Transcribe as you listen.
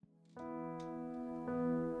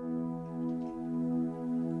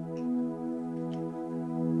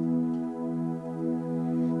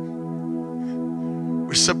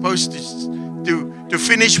We're supposed to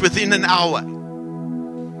finish within an hour.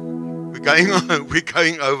 We're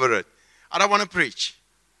going over it. I don't want to preach.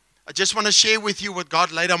 I just want to share with you what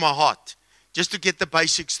God laid on my heart, just to get the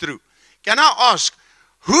basics through. Can I ask,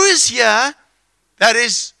 who is here that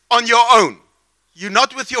is on your own? You're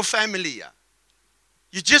not with your family here.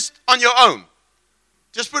 You're just on your own.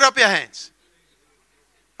 Just put up your hands.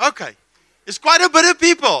 Okay. It's quite a bit of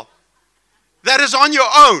people that is on your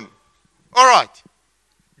own. All right.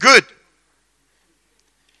 Good.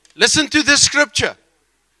 Listen to this scripture.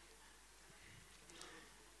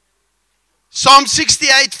 Psalm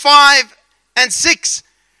 68, 5 and 6.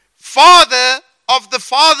 Father of the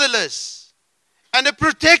fatherless and a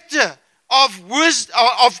protector of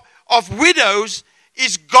widows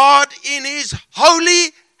is God in his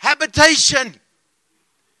holy habitation.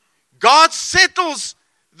 God settles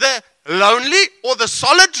the lonely or the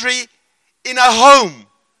solitary in a home.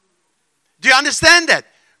 Do you understand that?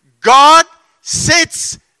 God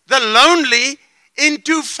sets the lonely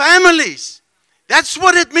into families. That's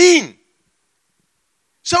what it means.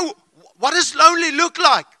 So, what does lonely look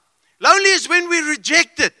like? Lonely is when we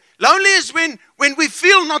reject it. Lonely is when we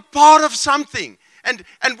feel not part of something. And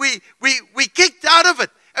we kicked out of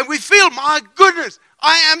it. And we feel, my goodness,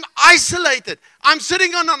 I am isolated. I'm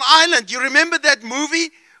sitting on an island. You remember that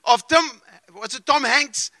movie of Tom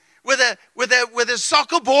Hanks with a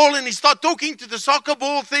soccer ball, and he started talking to the soccer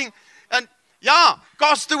ball thing. And yeah,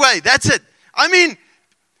 cast away. That's it. I mean,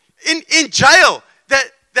 in jail,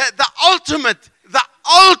 the ultimate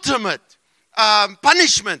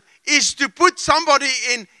punishment is to put somebody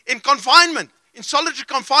in confinement, in solitary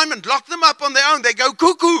confinement, lock them up on their own. They go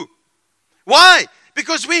cuckoo. Why?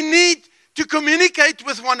 Because we need to communicate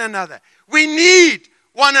with one another. We need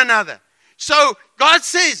one another. So God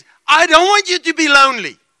says, I don't want you to be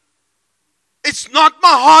lonely. It's not my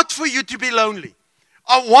heart for you to be lonely.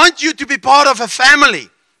 I want you to be part of a family.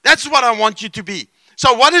 That's what I want you to be.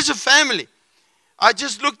 So what is a family? I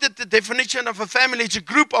just looked at the definition of a family. It's a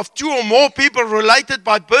group of two or more people related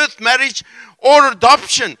by birth, marriage, or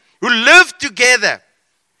adoption, who live together,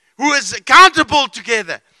 who is accountable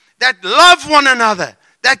together, that love one another,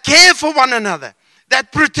 that care for one another,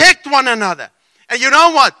 that protect one another. And you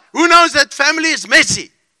know what? Who knows that family is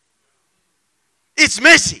messy? It's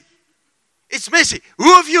messy. It's messy.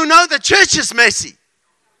 Who of you know the church is messy?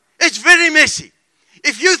 It's very messy.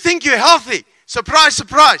 If you think you're healthy, surprise,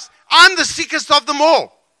 surprise, I'm the sickest of them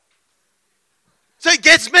all. So it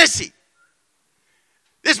gets messy.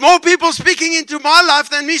 There's more people speaking into my life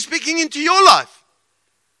than me speaking into your life.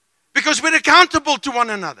 Because we're accountable to one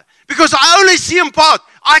another. Because I only see in part.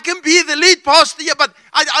 I can be the lead pastor here, but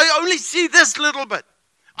I only see this little bit.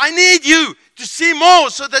 I need you to see more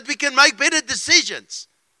so that we can make better decisions.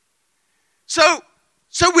 So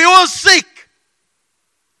we're all sick.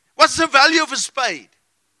 What's the value of a spade?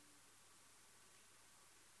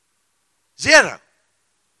 0.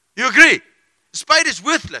 You agree? A spade is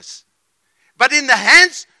worthless. But in the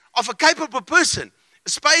hands of a capable person, a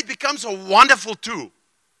spade becomes a wonderful tool.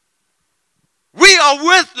 We are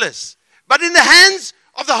worthless. But in the hands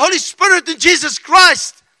of the Holy Spirit and Jesus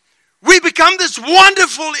Christ, we become this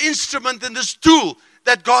wonderful instrument and this tool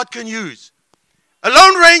that God can use. A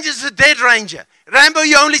lone ranger is a dead ranger. Rambo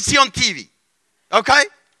you only see on TV. Okay?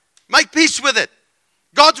 Make peace with it.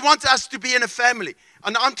 God wants us to be in a family.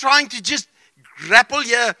 And I'm trying to just grapple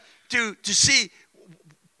here to see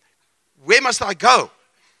where must I go.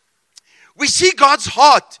 We see God's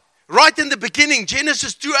heart right in the beginning,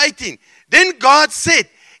 Genesis 2:18. Then God said,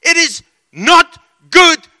 it is not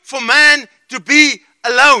good for man to be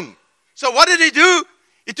alone. So what did he do?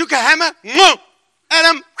 He took a hammer,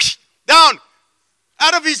 Adam, down,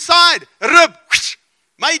 out of his side, rib,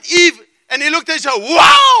 made Eve, and he looked at him and said,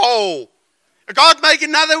 wow! God made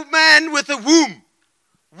another man with a womb.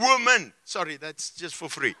 Woman. Sorry, that's just for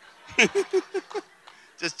free.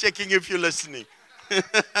 Just checking if you're listening.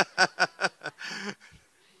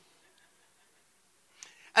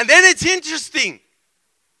 And then it's interesting.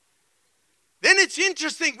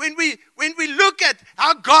 When we look at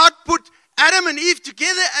how God put Adam and Eve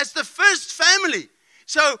together as the first family.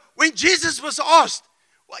 So when Jesus was asked,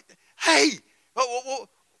 hey,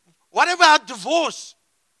 what about divorce?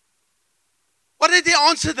 What did he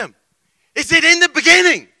answer them? He said, in the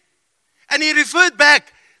beginning. And he referred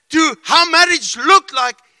back to how marriage looked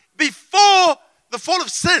like before the fall of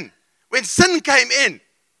sin. When sin came in.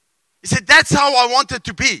 He said, that's how I want it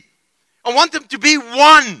to be. I want them to be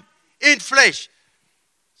one in flesh.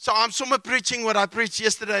 So I'm somewhere preaching what I preached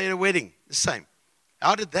yesterday at a wedding. The same.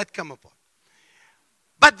 How did that come about?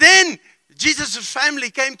 But then Jesus' family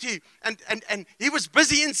came to, and he was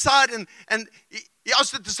busy inside, and He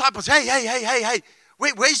asked the disciples, hey,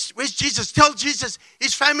 where's Jesus? Tell Jesus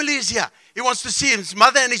his family is here. He wants to see him, his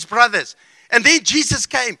mother and his brothers. And then Jesus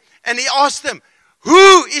came and he asked them,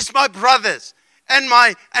 who is my brothers and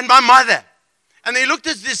my mother? And he looked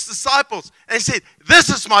at his disciples and he said, this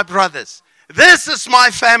is my brothers. This is my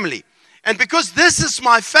family. And because this is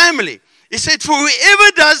my family, he said, for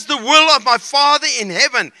whoever does the will of my Father in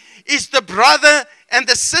heaven is the brother and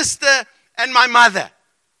the sister and my mother.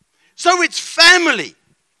 So it's family.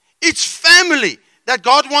 It's family that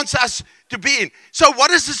God wants us to be in. So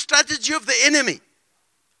what is the strategy of the enemy?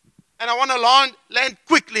 And I want to land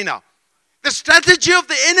quickly now. The strategy of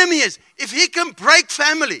the enemy is, if he can break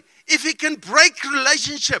family, if he can break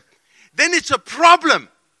relationship, then it's a problem.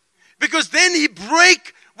 Because then he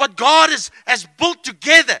break what God has built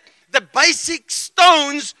together. The basic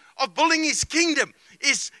stones of building his kingdom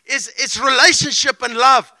is relationship and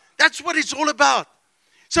love. That's what it's all about.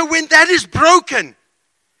 So when that is broken,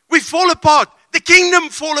 we fall apart. The kingdom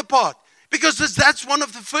fall apart. Because that's one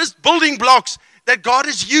of the first building blocks that God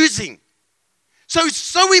is using. So it's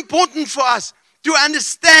so important for us to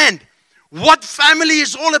understand what family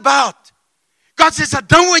is all about. God says, I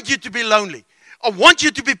don't want you to be lonely. I want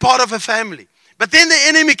you to be part of a family. But then the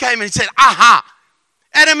enemy came and said, aha,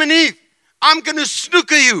 Adam and Eve, I'm going to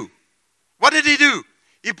snooker you. What did he do?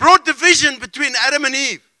 He brought division between Adam and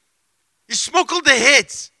Eve. He smoked their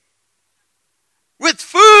heads with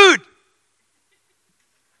food.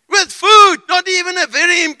 With food, not even a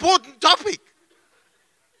very important topic.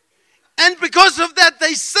 And because of that,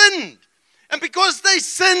 they sinned. And because they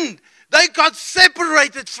sinned, they got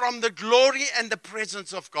separated from the glory and the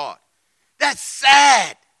presence of God. That's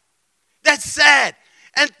sad. That's sad.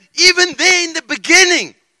 And even there in the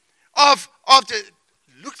beginning of the,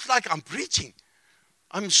 looks like I'm preaching.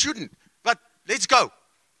 I shouldn't, but let's go.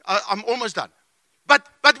 I'm almost done. But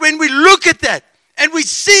when we look at that and we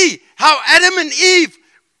see how Adam and Eve,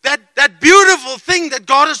 that beautiful thing that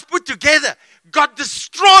God has put together, got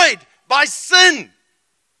destroyed by sin.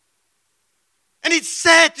 And it's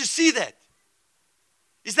sad to see that.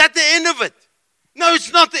 Is that the end of it? No,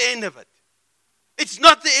 it's not the end of it. It's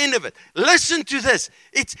not the end of it. Listen to this.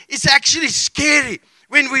 It's actually scary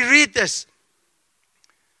when we read this.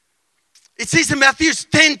 It says in Matthew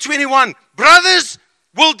 10:21, brothers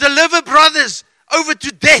will deliver brothers over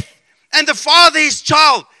to death, and the father his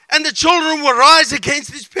child, and the children will rise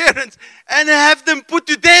against his parents and have them put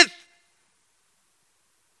to death.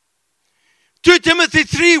 2 Timothy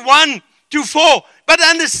 3:1-4. But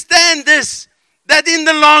understand this, that in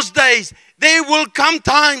the last days there will come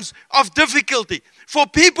times of difficulty. For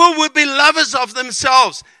people will be lovers of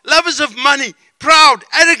themselves, lovers of money, proud,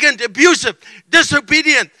 arrogant, abusive,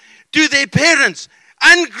 disobedient to their parents,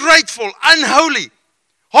 ungrateful, unholy,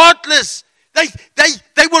 heartless. They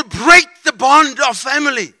will break the bond of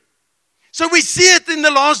family. So we see it in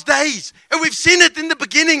the last days, and we've seen it in the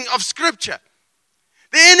beginning of Scripture.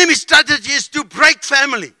 The enemy's strategy is to break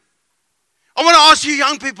family. I want to ask you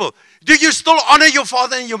young people, do you still honor your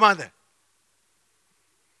father and your mother?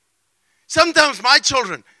 Sometimes my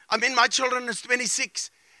children is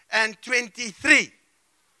 26 and 23.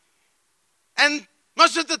 And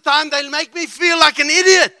most of the time they'll make me feel like an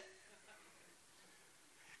idiot.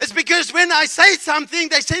 It's because when I say something,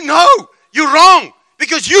 they say, no, you're wrong,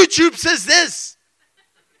 because YouTube says this.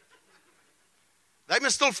 They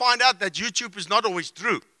must still find out that YouTube is not always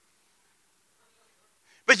true.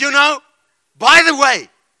 But by the way,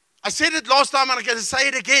 I said it last time and I'm going to say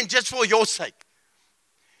it again just for your sake.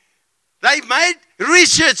 They've made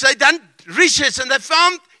research, they've done research, and they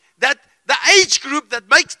found that the age group that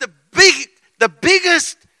makes the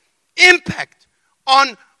biggest impact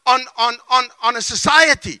on a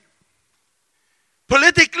society,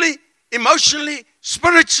 politically, emotionally,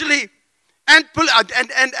 spiritually, and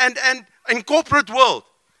in corporate world,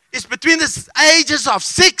 is between the ages of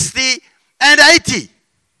 60 and 80.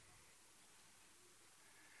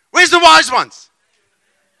 Where's the wise ones?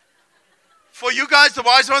 For you guys, the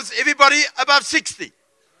wise ones, everybody above 60.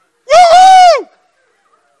 Woohoo!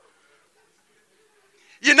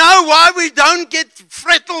 You know why we don't get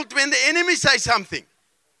frettled when the enemy says something?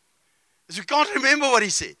 Because we can't remember what he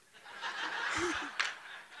said.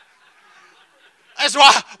 That's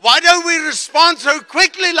why don't we respond so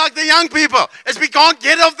quickly like the young people? As we can't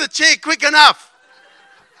get off the chair quick enough.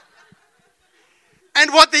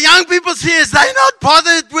 And what the young people see is they're not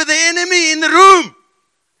bothered with the enemy in the room.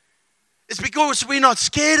 It's because we're not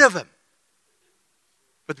scared of him.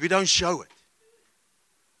 But we don't show it.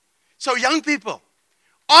 So young people,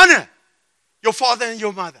 honor your father and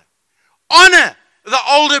your mother. Honor the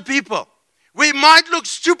older people. We might look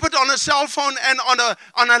stupid on a cell phone and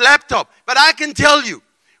on a laptop, but I can tell you,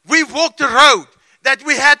 we've walked a road that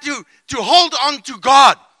we had to hold on to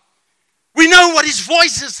God. We know what His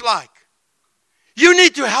voice is like. You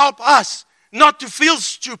need to help us not to feel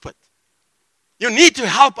stupid. You need to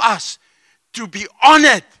help us to be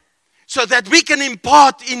honored so that we can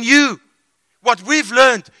impart in you what we've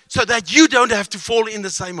learned so that you don't have to fall in the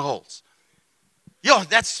same holes. Yeah,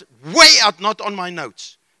 that's way out, not on my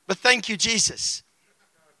notes. But thank you, Jesus.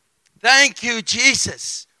 Thank you,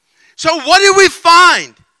 Jesus. So what do we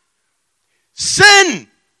find? Sin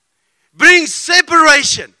brings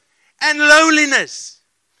separation and loneliness.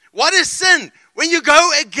 What is sin? When you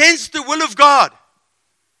go against the will of God.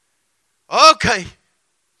 Okay,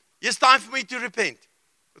 it's time for me to repent,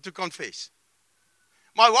 or to confess.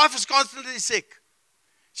 My wife is constantly sick.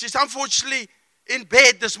 She's unfortunately in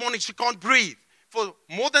bed this morning. She can't breathe. For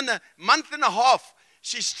more than a month and a half,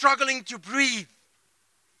 she's struggling to breathe.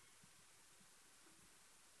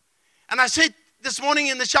 And I said this morning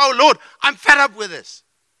in the shower, Lord, I'm fed up with this.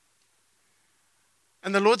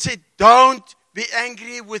 And the Lord said, don't be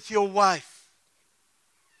angry with your wife.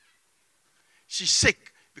 She's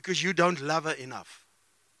sick because you don't love her enough.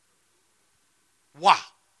 Wow.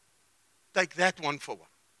 Take that one for one.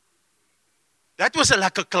 That was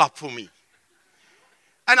like a clap for me.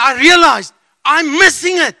 And I realized I'm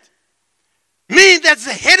missing it. Me, that's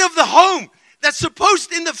the head of the home, that's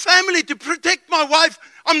supposed in the family to protect my wife.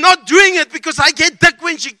 I'm not doing it because I get dick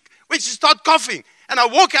when she starts coughing. And I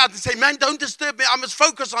walk out and say, man, don't disturb me. I must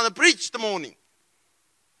focus on the preach the morning.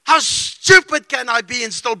 How stupid can I be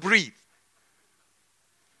and still breathe?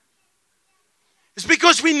 It's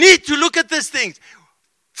because we need to look at these things.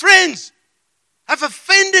 Friends have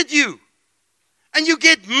offended you. And you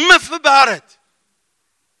get miffed about it.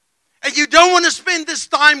 And you don't want to spend this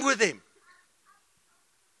time with them.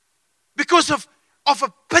 Because of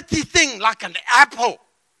a petty thing like an apple.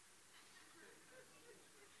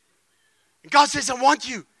 God says, I want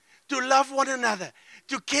you to love one another,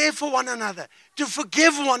 to care for one another, to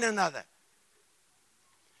forgive one another.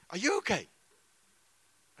 Are you okay?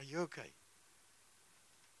 Are you okay?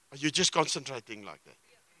 Are you just concentrating like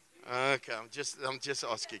that? Okay, I'm just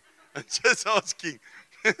asking. I'm just asking.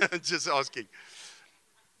 I'm just asking.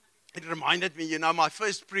 It reminded me, my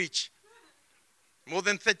first preach, more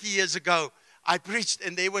than 30 years ago, I preached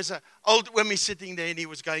and there was an old woman sitting there and he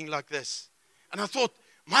was going like this. And I thought,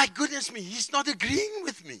 my goodness me, he's not agreeing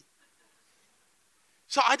with me.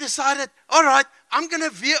 So I decided, all right, I'm going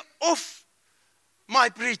to veer off my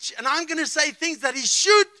preach and I'm going to say things that he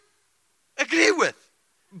should agree with.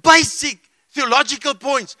 Basic theological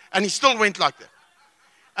points. And he still went like that.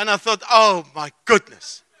 And I thought, oh my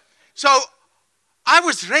goodness. So I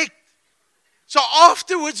was wrecked. So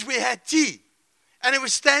afterwards we had tea. And he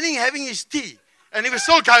was standing having his tea. And he was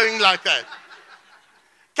still going like that.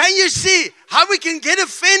 Can you see how we can get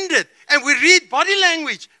offended? And we read body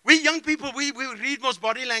language. We young people, we read most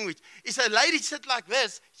body language. If a lady sit like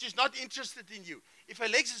this, she's not interested in you. If her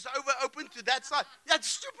legs is open to that side, that's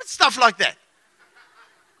stupid stuff like that.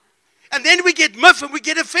 And then we get miffed and we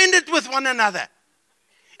get offended with one another.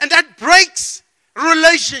 And that breaks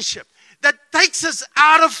relationship. That takes us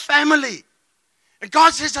out of family. And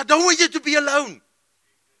God says, I don't want you to be alone.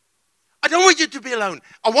 I don't want you to be alone.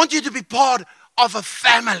 I want you to be part of a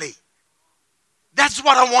family. That's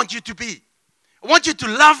what I want you to be. I want you to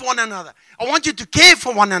love one another. I want you to care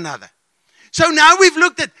for one another. So now we've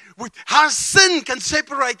looked at how sin can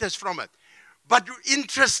separate us from it. But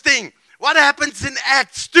interesting, what happens in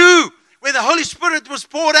Acts 2, where the Holy Spirit was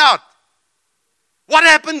poured out? What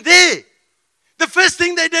happened there? The first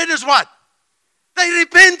thing they did is what? They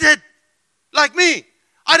repented, like me.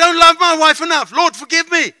 I don't love my wife enough. Lord,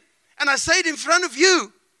 forgive me. And I say it in front of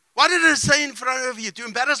you. Why did I say in front of you? To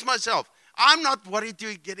embarrass myself. I'm not worried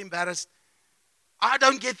to get embarrassed. I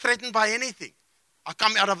don't get threatened by anything. I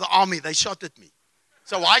come out of the army. They shot at me.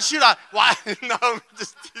 So why should I? Why? No, I'm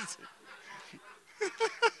just teasing.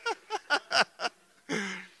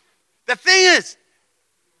 The thing is,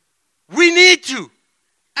 we need to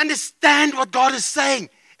understand what God is saying.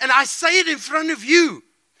 And I say it in front of you.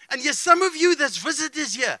 And yes, some of you that's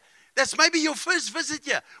visitors here, that's maybe your first visit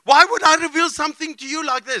here. Why would I reveal something to you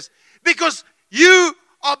like this? Because you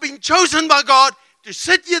are being chosen by God to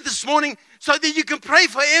sit here this morning so that you can pray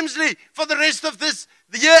for Emslie for the rest of the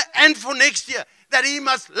year and for next year. That he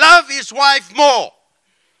must love his wife more.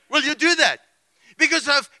 Will you do that? Because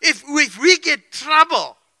if we get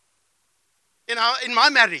trouble in my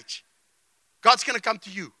marriage, God's going to come to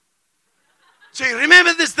you. So you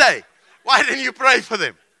remember this day. Why didn't you pray for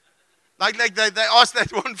them? Like they asked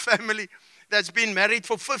that one family. that's been married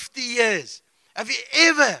for 50 years, have you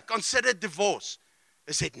ever considered divorce?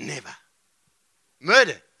 They said, never.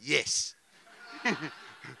 Murder? Yes.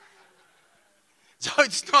 So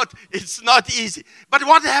it's not easy. But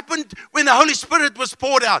what happened when the Holy Spirit was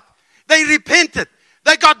poured out? They repented.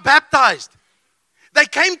 They got baptized. They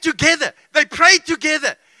came together. They prayed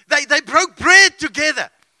together. They broke bread together.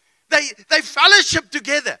 They fellowshiped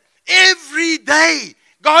together. Every day,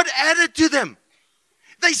 God added to them.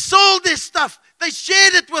 They sold their stuff. They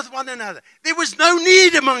shared it with one another. There was no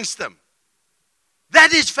need amongst them.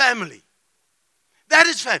 That is family. That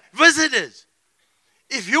is family. Visitors.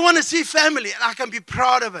 If you want to see family, and I can be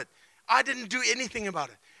proud of it, I didn't do anything about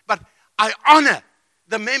it. But I honor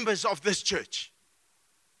the members of this church.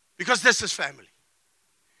 Because this is family.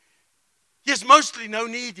 Yes, mostly no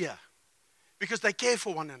need here. Because they care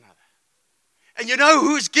for one another. And you know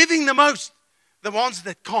who's giving the most? The ones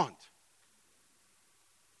that can't.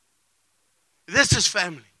 This is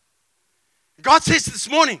family. God says this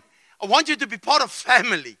morning, I want you to be part of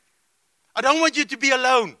family. I don't want you to be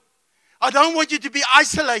alone. I don't want you to be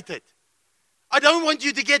isolated. I don't want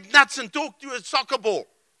you to get nuts and talk to a soccer ball.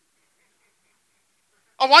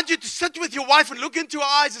 I want you to sit with your wife and look into her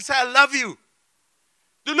eyes and say, I love you.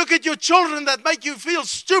 To look at your children that make you feel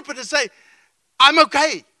stupid and say, I'm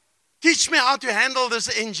okay. Teach me how to handle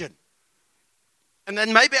this engine. And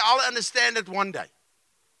then maybe I'll understand it one day.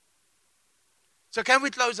 So can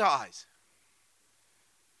we close our eyes?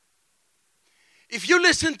 If you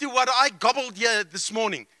listen to what I gobbled here this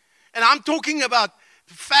morning, and I'm talking about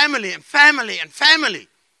family and family and family,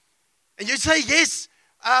 and you say, yes,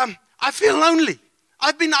 I feel lonely.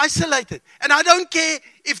 I've been isolated. And I don't care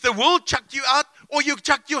if the world chucked you out or you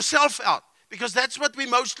chucked yourself out, because that's what we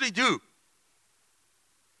mostly do.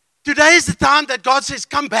 Today is the time that God says,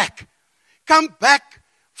 come back. Come back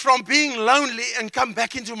from being lonely and come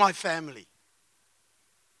back into my family.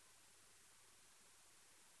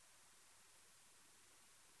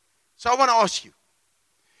 So I want to ask you,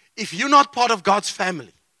 if you're not part of God's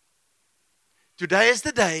family, today is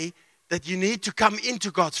the day that you need to come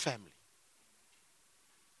into God's family.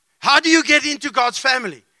 How do you get into God's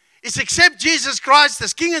family? It's accept Jesus Christ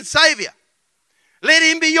as King and Savior. Let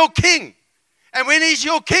Him be your King. And when He's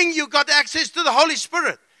your King, you got access to the Holy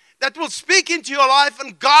Spirit that will speak into your life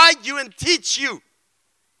and guide you and teach you.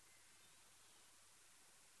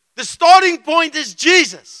 The starting point is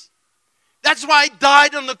Jesus. That's why He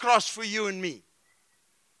died on the cross for you and me.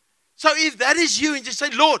 So if that is you and you say,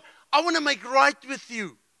 Lord, I want to make right with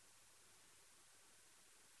you.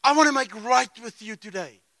 I want to make right with you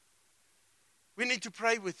today. We need to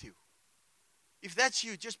pray with you. If that's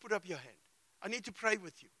you, just put up your hand. I need to pray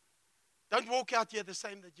with you. Don't walk out here the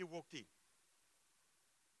same that you walked in.